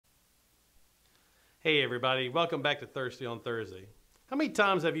Hey everybody, welcome back to Thirsty on Thursday. How many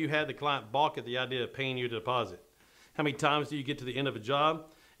times have you had the client balk at the idea of paying you a deposit? How many times do you get to the end of a job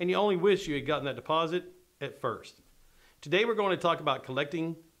and you only wish you had gotten that deposit at first? Today we're going to talk about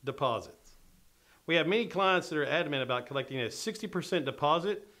collecting deposits. We have many clients that are adamant about collecting a 60%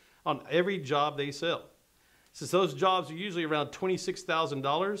 deposit on every job they sell. Since those jobs are usually around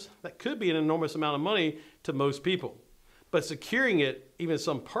 $26,000, that could be an enormous amount of money to most people. But securing it, even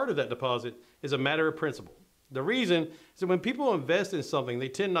some part of that deposit, is a matter of principle. The reason is that when people invest in something, they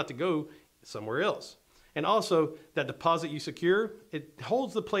tend not to go somewhere else. And also, that deposit you secure, it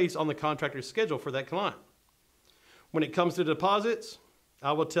holds the place on the contractor's schedule for that client. When it comes to deposits,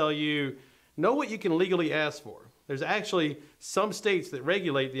 I will tell you, know what you can legally ask for. There's actually some states that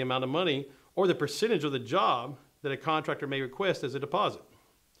regulate the amount of money or the percentage of the job that a contractor may request as a deposit.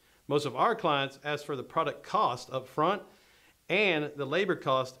 Most of our clients ask for the product cost up front and the labor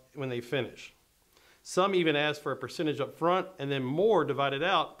cost when they finish. Some even ask for a percentage up front and then more divided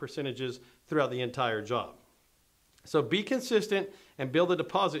out percentages throughout the entire job. So be consistent and build a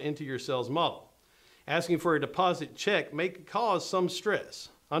deposit into your sales model. Asking for a deposit check may cause some stress.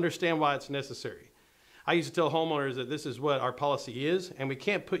 Understand why it's necessary. I used to tell homeowners that this is what our policy is and we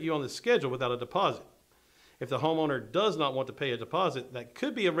can't put you on the schedule without a deposit. If the homeowner does not want to pay a deposit, that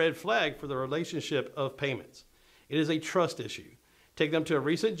could be a red flag for the relationship of payments. It is a trust issue. Take them to a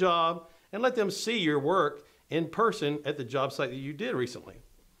recent job and let them see your work in person at the job site that you did recently.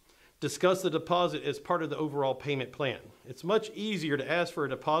 Discuss the deposit as part of the overall payment plan. It's much easier to ask for a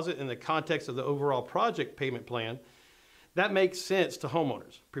deposit in the context of the overall project payment plan. That makes sense to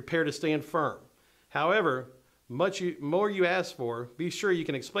homeowners. Prepare to stand firm. However, more you ask for, be sure you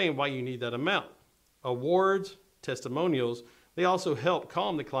can explain why you need that amount. Awards, testimonials, they also help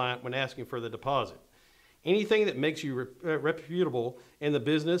calm the client when asking for the deposit. Anything that makes you reputable in the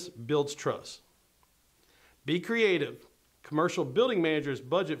business builds trust. Be creative. Commercial building managers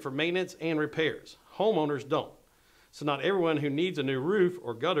budget for maintenance and repairs. Homeowners don't. So not everyone who needs a new roof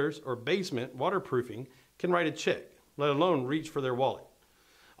or gutters or basement waterproofing can write a check, let alone reach for their wallet.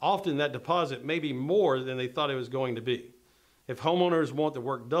 Often that deposit may be more than they thought it was going to be. If homeowners want the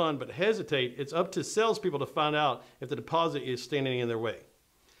work done but hesitate, it's up to salespeople to find out if the deposit is standing in their way.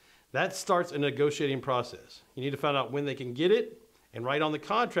 That starts a negotiating process. You need to find out when they can get it and write on the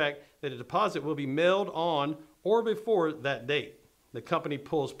contract that a deposit will be mailed on or before that date. The company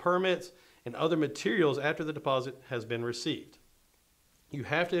pulls permits and other materials after the deposit has been received. You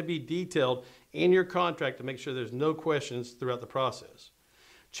have to be detailed in your contract to make sure there's no questions throughout the process.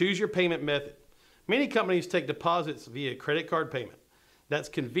 Choose your payment method. Many companies take deposits via credit card payment. That's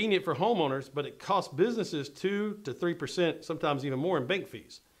convenient for homeowners, but it costs businesses 2 to 3%, sometimes even more in bank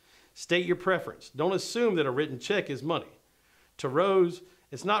fees. State your preference. Don't assume that a written check is money. To Rose,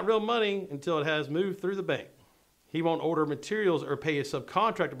 it's not real money until it has moved through the bank. He won't order materials or pay a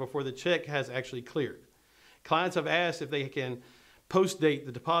subcontractor before the check has actually cleared. Clients have asked if they can post-date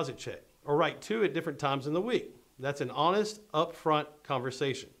the deposit check or write two at different times in the week. That's an honest, upfront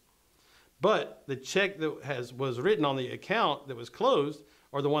conversation. But the check that was written on the account that was closed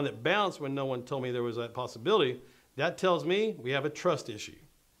or the one that bounced when no one told me there was that possibility, that tells me we have a trust issue.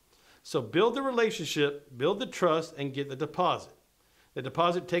 So build the relationship, build the trust, and get the deposit. The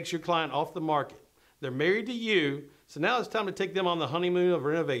deposit takes your client off the market. They're married to you, so now it's time to take them on the honeymoon of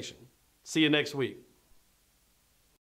renovation. See you next week.